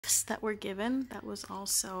gifts that were given. That was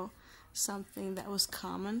also something that was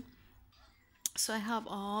common. So I have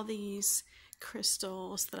all these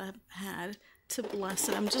crystals that I've had to bless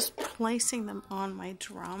it. I'm just placing them on my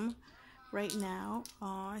drum right now.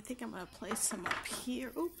 I think I'm going to place them up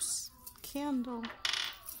here. Oops, candle.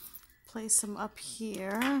 Place them up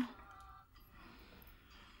here.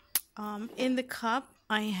 In the cup,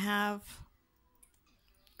 I have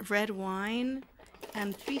red wine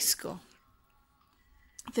and pisco.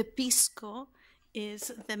 The pisco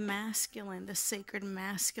is the masculine, the sacred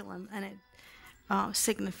masculine, and it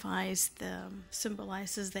symbolizes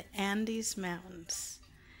the Andes Mountains.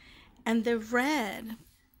 And the red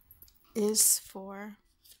is for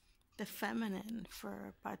the feminine,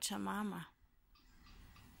 for Pachamama.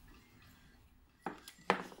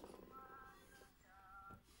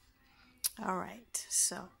 All right,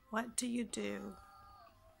 so what do you do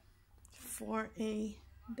for a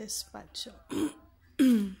despacho?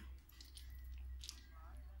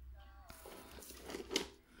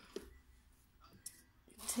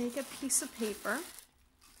 Take a piece of paper.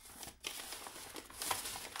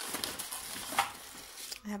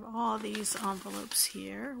 I have all these envelopes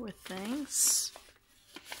here with things.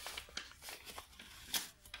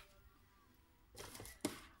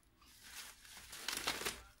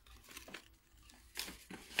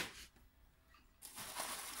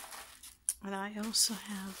 And I also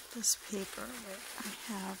have this paper where I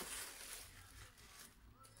have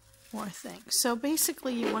more things. So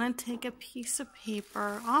basically you want to take a piece of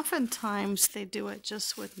paper. Oftentimes they do it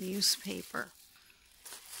just with newspaper.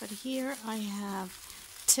 But here I have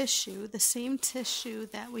tissue, the same tissue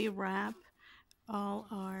that we wrap all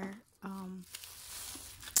our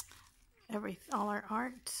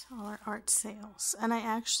art sales. And I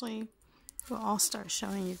actually I'll start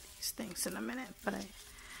showing you these things in a minute, but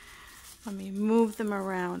let me move them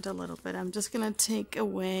around a little bit. I'm just going to take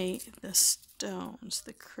away the stones,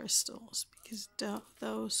 the crystals, because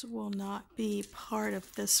those will not be part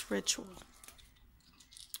of this ritual.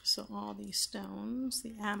 So all these stones,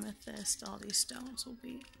 the amethyst, all these stones will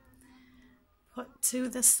be put to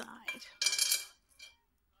the side.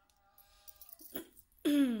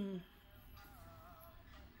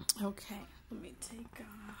 Okay, let me take,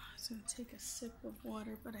 I was going to take a sip of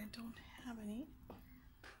water, but I don't have any.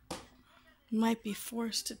 Might be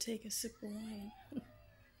forced to take a sip of wine.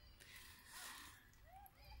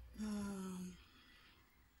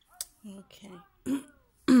 Okay.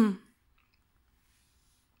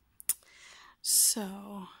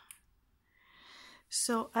 So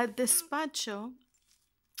at Despacho,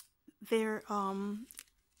 there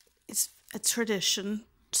it's a tradition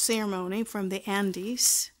ceremony from the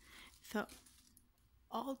Andes.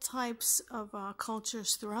 All types of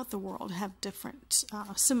cultures throughout the world have different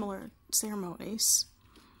similar ceremonies.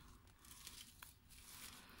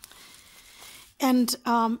 And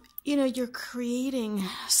you're creating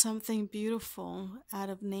something beautiful out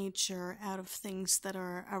of nature, out of things that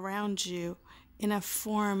are around you, in a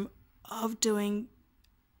form of doing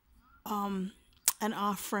an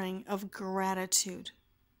offering of gratitude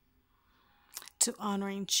to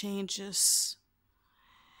honoring changes,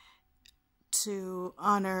 to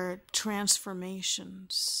honor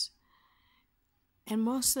transformations, and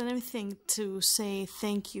most than anything to say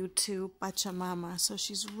thank you to Pachamama. So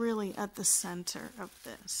she's really at the center of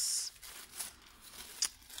this.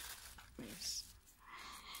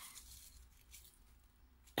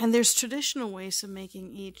 And there's traditional ways of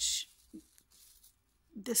making each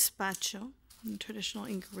despacho, traditional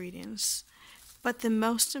ingredients, but the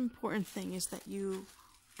most important thing is that you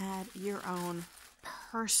add your own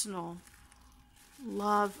personal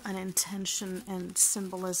love and intention and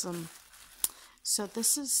symbolism. So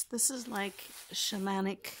this is like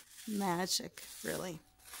shamanic magic, really.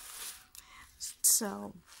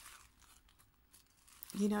 So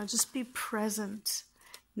just be present.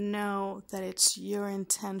 Know that it's your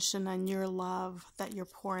intention and your love that you're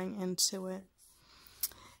pouring into it.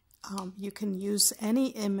 You can use any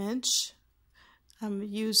image. I'm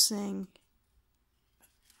using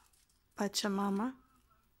Pachamama.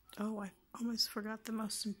 Oh, I almost forgot the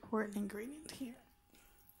most important ingredient here.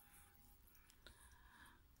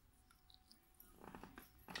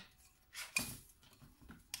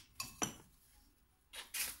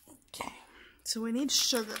 Okay, so we need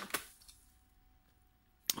sugar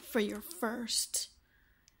for your first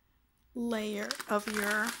layer of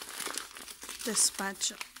your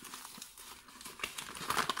despacho.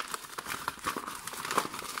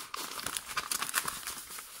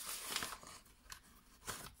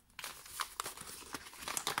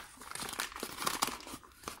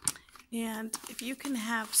 And if you can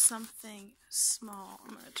have something small,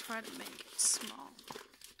 I'm going to try to make it small.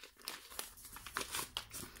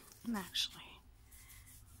 And actually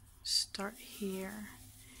start here,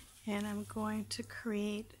 and I'm going to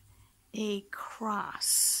create a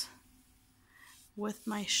cross with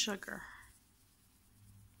my sugar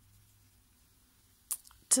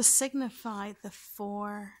to signify the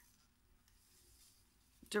 4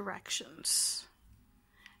 directions.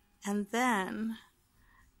 And then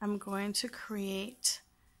I'm going to create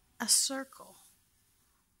a circle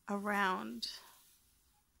around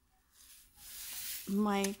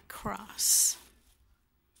my cross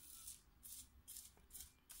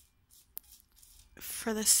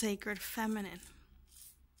for the sacred feminine.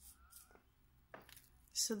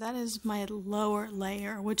 So that is my lower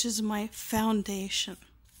layer, which is my foundation.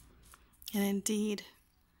 And indeed,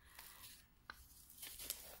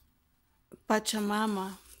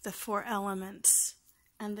 Pachamama, the 4 elements,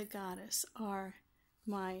 and the goddess are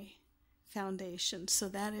my foundation. So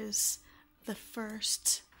that is the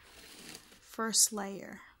first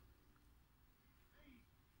layer.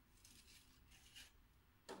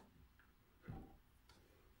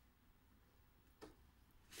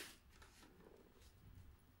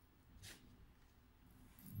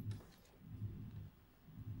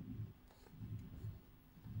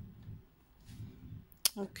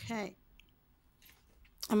 Okay.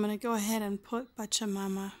 I'm going to go ahead and put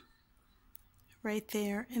Pachamama right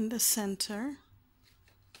there in the center.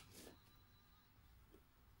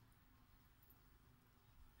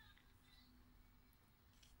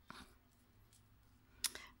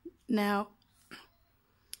 Now,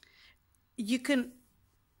 you can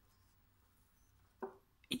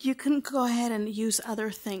go ahead and use other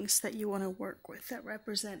things that you want to work with that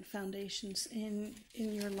represent foundations in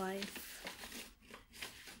your life.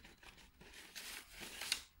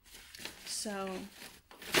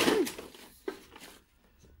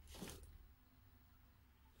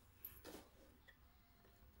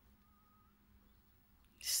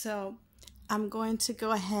 So I'm going to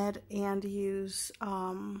go ahead and use,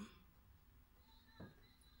 I'm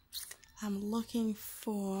looking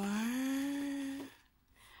for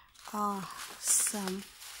some,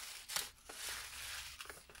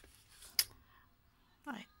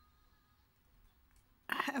 I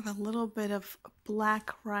have a little bit of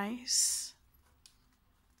black rice.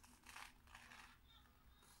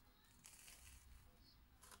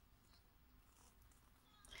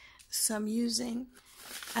 So I'm using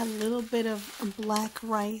a little bit of black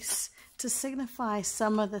rice to signify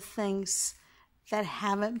some of the things that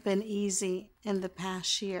haven't been easy in the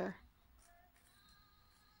past year.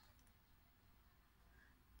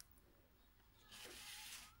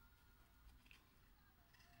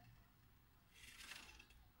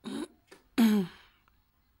 Then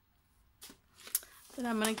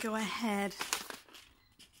I'm going to go ahead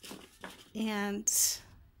and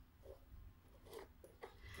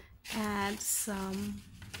add some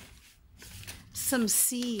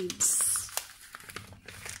seeds.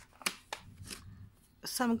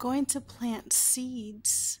 So I'm going to plant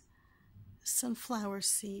seeds, sunflower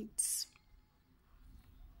seeds,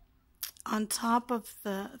 on top of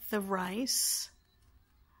the rice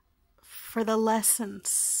for the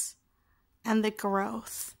lessons and the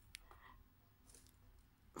growth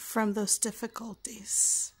from those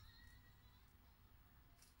difficulties.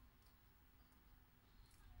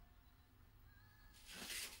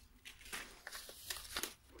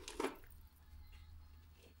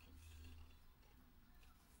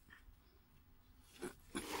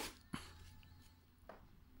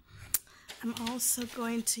 I'm also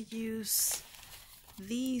going to use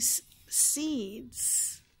these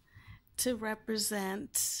seeds to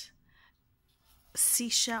represent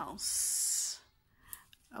seashells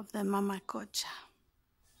of the mamacocha.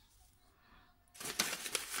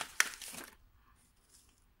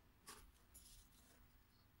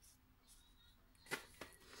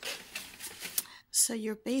 So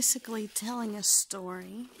you're basically telling a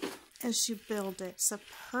story as you build it. It's a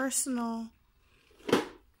personal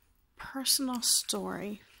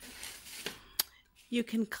story. You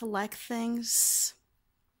can collect things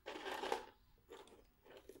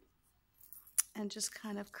and just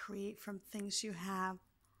kind of create from things you have.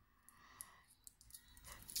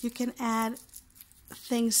 You can add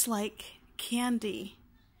things like candy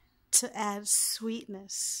to add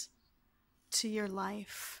sweetness to your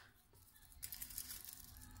life.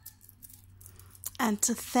 And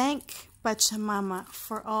to thank Pachamama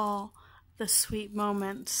for all the sweet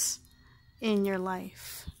moments in your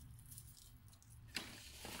life.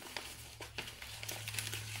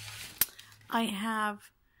 I have,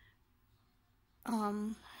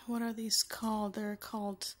 what are these called? They're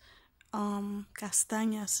called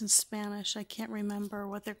castañas in Spanish. I can't remember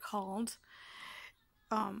what they're called.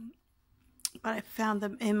 but I found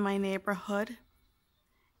them in my neighborhood,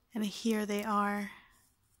 and here they are,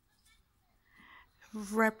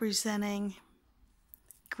 representing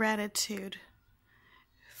gratitude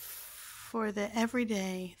for the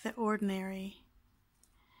everyday, the ordinary,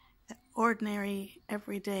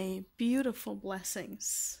 everyday, beautiful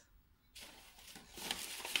blessings.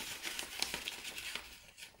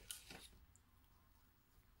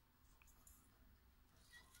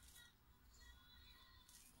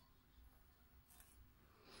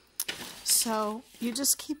 So you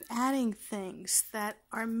just keep adding things that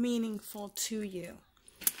are meaningful to you.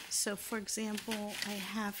 So for example, I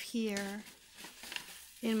have here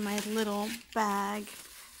in my little bag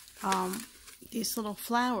these little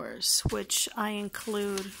flowers, which we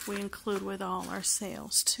include with all our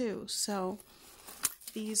sales too. So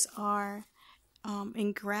these are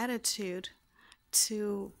in gratitude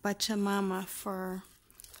to Pachamama for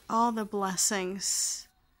all the blessings,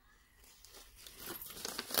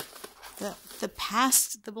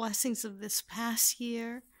 the blessings of this past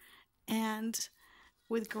year, and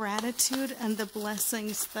with gratitude and the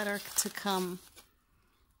blessings that are to come.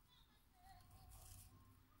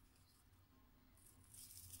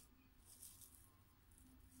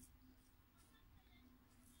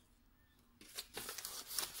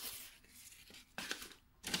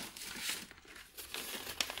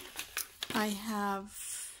 I have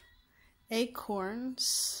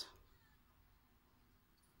acorns,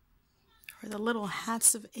 or the little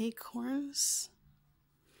hats of acorns,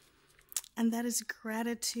 and that is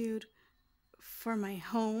gratitude for my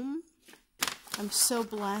home. I'm so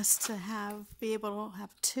blessed to be able to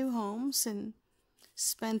have 2 homes and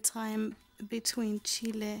spend time between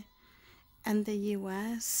Chile and the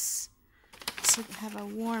U.S. to have a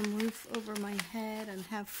warm roof over my head and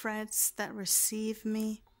have friends that receive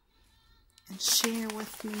me and share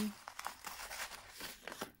with me.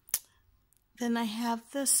 Then I have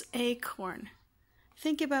this acorn.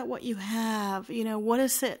 Think about what you have. You know, what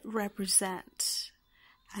does it represent?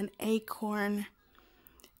 An acorn,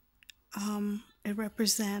 it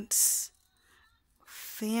represents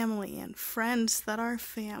family and friends that are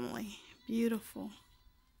family. Beautiful.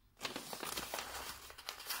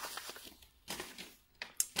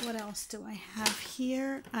 What else do I have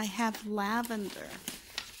here? I have lavender.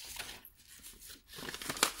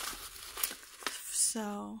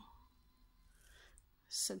 So,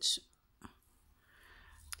 such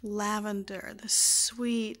lavender, the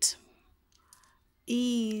sweet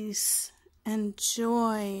ease and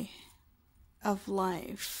joy of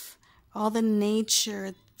life, all the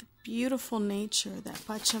nature, the beautiful nature that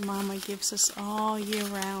Pachamama gives us all year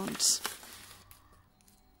round.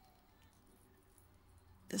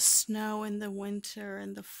 The snow in the winter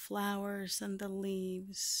and the flowers and the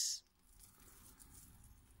leaves.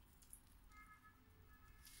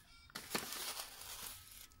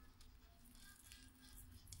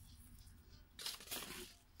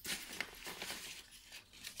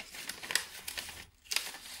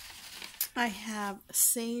 I have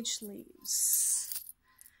sage leaves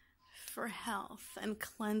for health and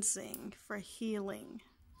cleansing, for healing.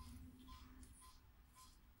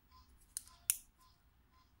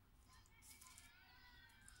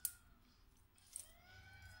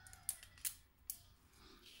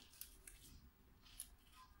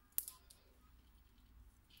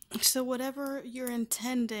 So whatever you're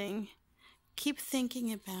intending, keep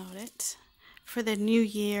thinking about it. For the new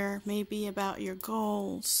year, maybe about your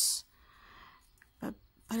goals. But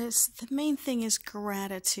the main thing is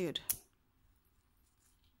gratitude.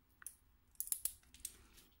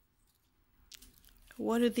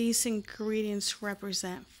 What do these ingredients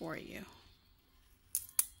represent for you?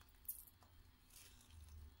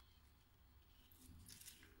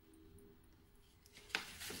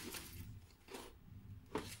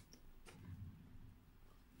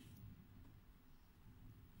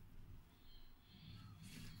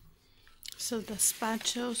 So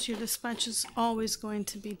despachos, your despacho is always going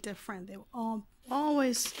to be different. They will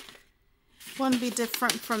always one be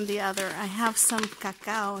different from the other. I have some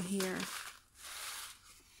cacao here.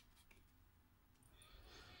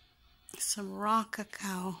 Some raw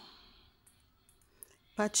cacao.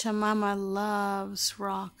 Pachamama loves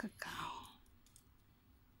raw cacao.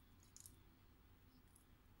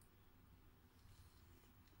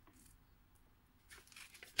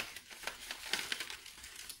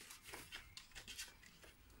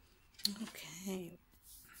 Okay.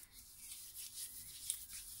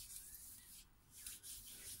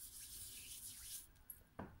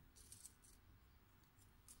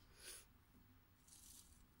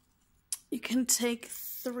 You can take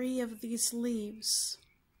 3 of these leaves,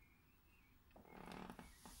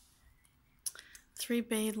 3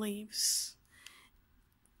 bay leaves,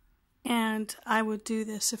 And I would do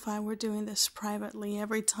this if I were doing this privately.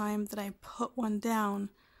 Every time that I put one down,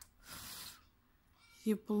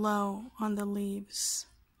 you blow on the leaves.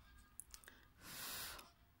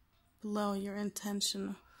 Blow your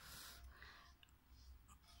intention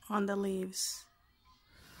on the leaves.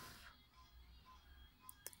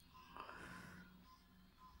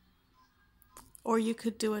 Or you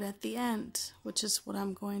could do it at the end, which is what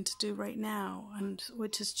I'm going to do right now, and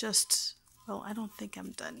which is just, well, I don't think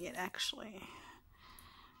I'm done yet, actually.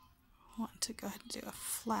 I want to go ahead and do a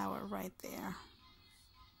flower right there.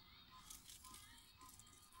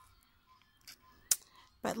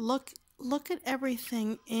 But look at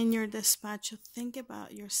everything in your despacho. Think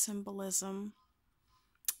about your symbolism.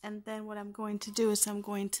 And then what I'm going to do is I'm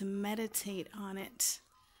going to meditate on it.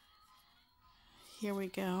 Here we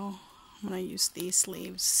go. I'm going to use these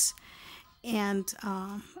leaves. And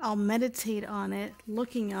I'll meditate on it,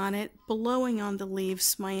 looking on it, blowing on the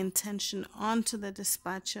leaves, my intention onto the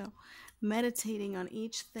despacho, meditating on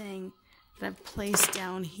each thing that I've placed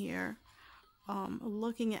down here,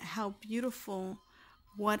 looking at how beautiful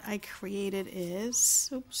what I created is.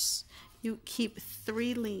 Oops. You keep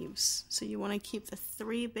 3 leaves. So you want to keep the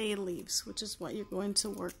 3 bay leaves, which is what you're going to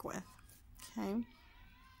work with. Okay.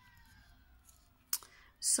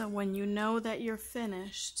 So when you know that you're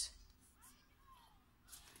finished,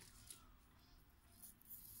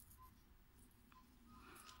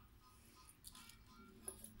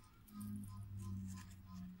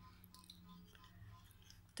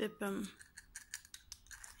 dip them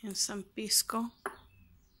in some pisco.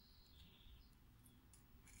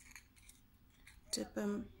 Dip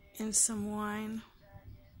them in some wine.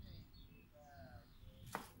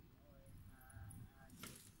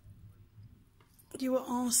 You will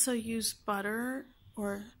also use butter,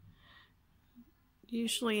 or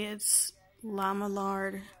usually it's llama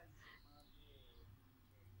lard.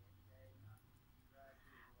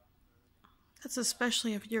 That's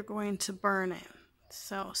especially if you're going to burn it.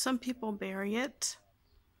 So some people bury it.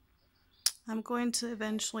 I'm going to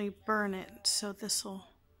eventually burn it, so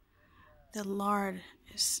the lard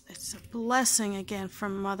it's a blessing again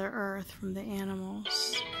from Mother Earth, from the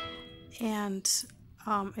animals, and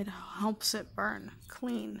it helps it burn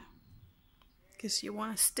clean, because you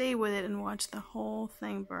want to stay with it and watch the whole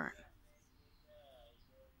thing burn.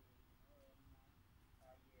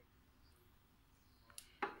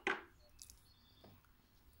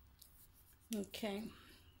 Okay,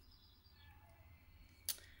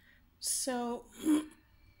 so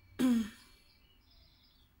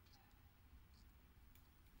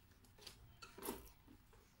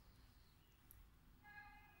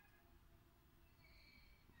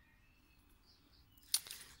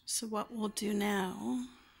so what I'll do now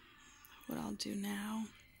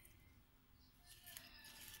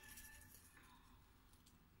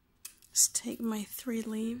is take my 3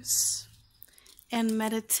 leaves and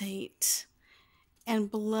meditate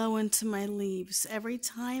and blow into my leaves every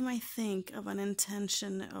time I think of an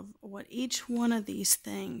intention of what each one of these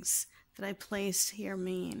things that I placed here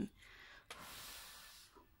mean.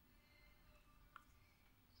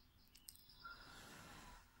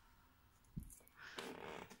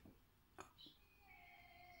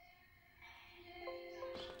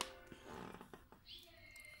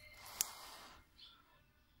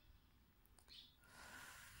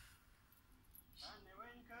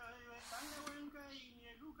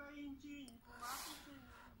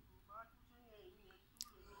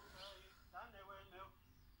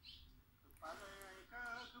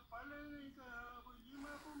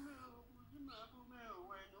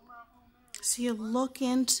 So you look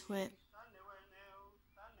into it,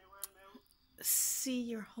 see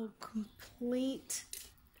your whole complete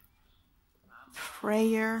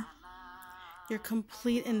prayer, your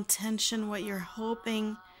complete intention, what you're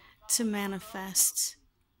hoping to manifest.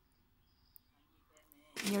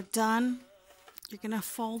 When you're done, you're going to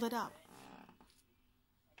fold it up.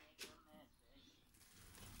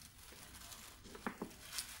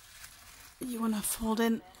 You want to fold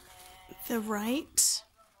in the right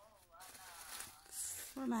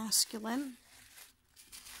for masculine,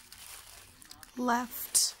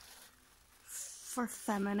 left for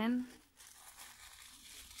feminine.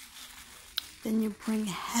 Then you bring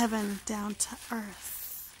heaven down to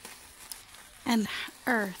earth, and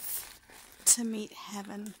earth to meet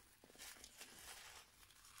heaven.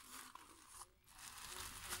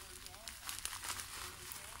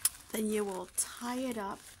 Then you will tie it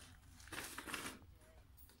up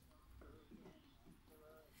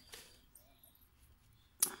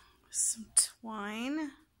with some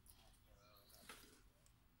twine.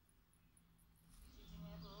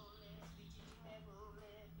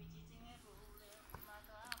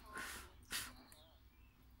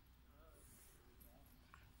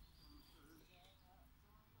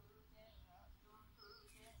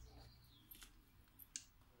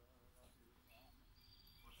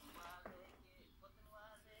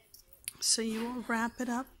 So you will wrap it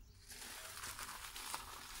up.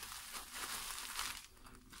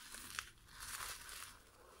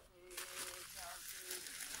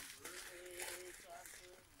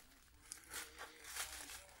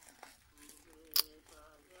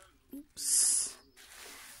 Oops.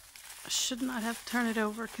 I should not have turned it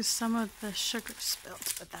over because some of the sugar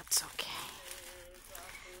spilled, but that's okay.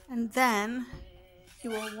 And then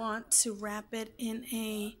you will want to wrap it in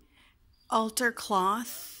a altar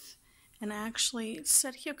cloth. And actually,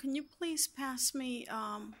 Sergio, can you please pass me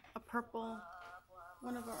a purple,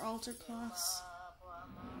 one of our altar cloths?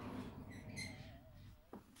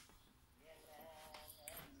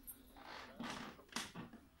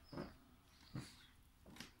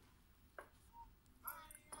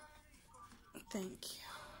 Thank you.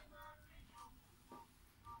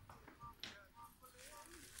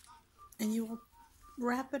 And you will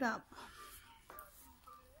wrap it up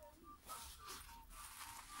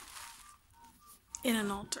in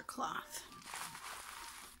an altar cloth.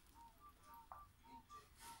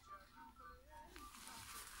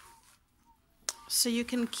 So you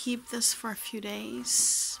can keep this for a few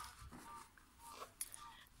days.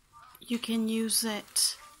 You can use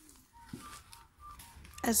it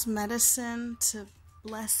as medicine to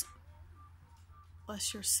bless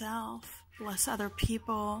yourself, bless other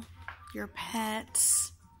people, your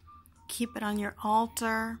pets. Keep it on your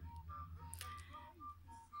altar.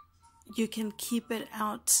 You can keep it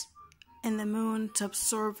out in the moon to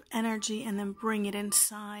absorb energy and then bring it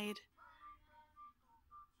inside.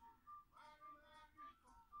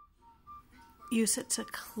 Use it to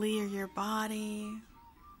clear your body.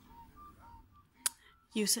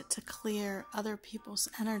 Use it to clear other people's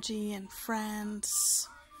energy and friends.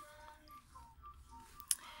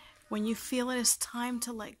 When you feel it is time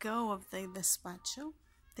to let go of the despacho,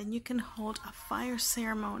 then you can hold a fire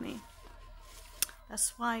ceremony.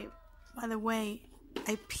 That's why, by the way,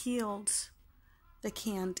 I peeled the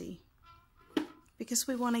candy, because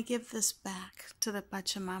we want to give this back to the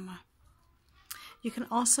Pachamama. You can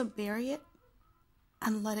also bury it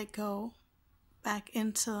and let it go back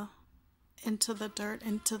into the dirt,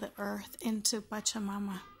 into the earth, into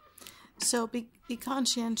Pachamama. So be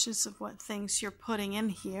conscientious of what things you're putting in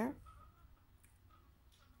here.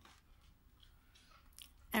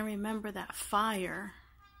 And remember that fire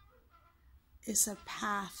is a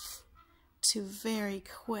path to very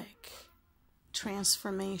quick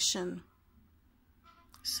transformation.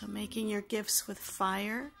 So making your gifts with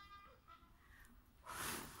fire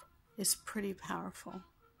is pretty powerful.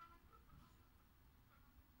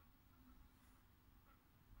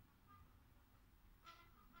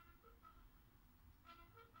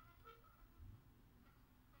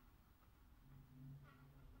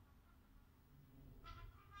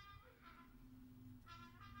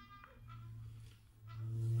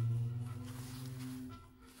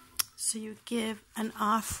 So you give an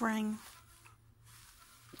offering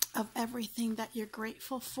of everything that you're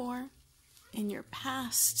grateful for in your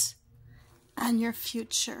past and your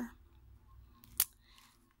future.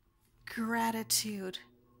 Gratitude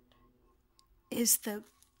is the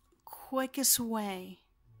quickest way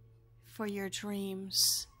for your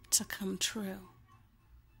dreams to come true.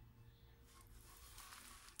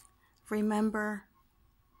 Remember,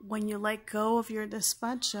 when you let go of your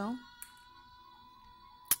despacho,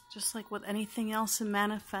 just like with anything else in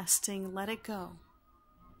manifesting, let it go.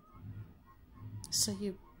 So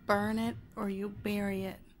you burn it or you bury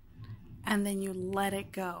it, and then you let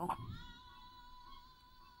it go.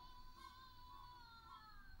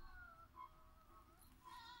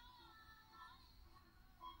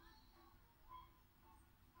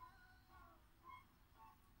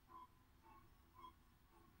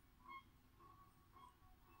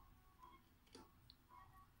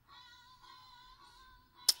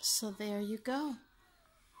 So there you go.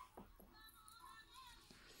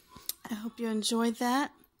 I hope you enjoyed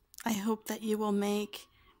that. I hope that you will make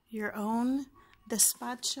your own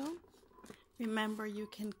despacho. Remember, you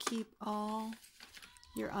can keep all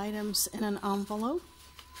your items in an envelope.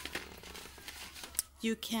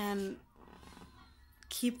 You can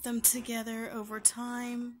keep them together over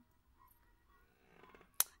time,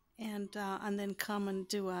 and then come and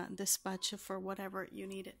do a despacho for whatever you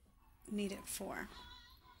need it for.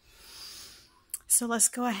 So let's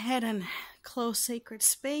go ahead and close sacred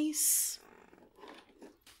space.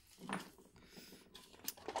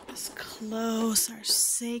 Let's close our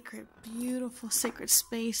sacred, beautiful sacred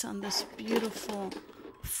space on this beautiful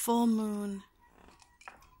full moon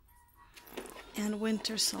and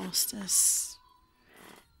winter solstice.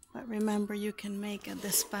 But remember, you can make a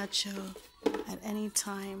despacho at any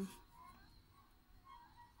time.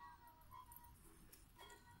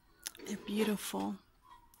 I beautiful,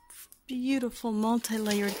 beautiful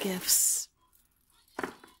multi-layered gifts.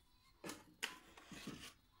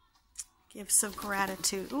 Gifts of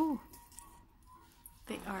gratitude. Ooh,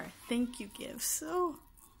 they are thank you gifts. Oh,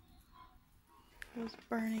 I was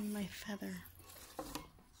burning my feather.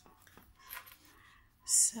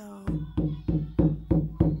 So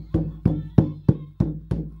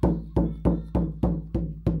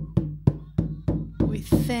we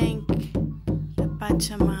thank the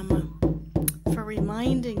Pachamama for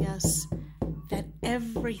reminding us that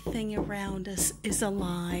everything around us is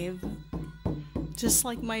alive. Just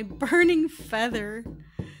like my burning feather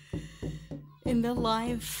in the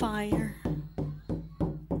live fire.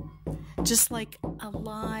 Just like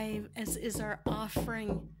alive as is our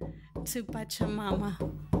offering to Pachamama.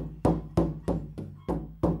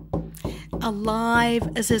 Alive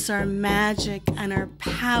as is our magic and our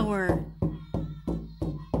power.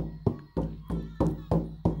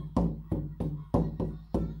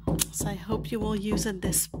 So I hope you will use a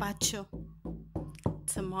despacho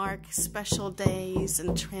to mark special days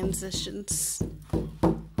and transitions.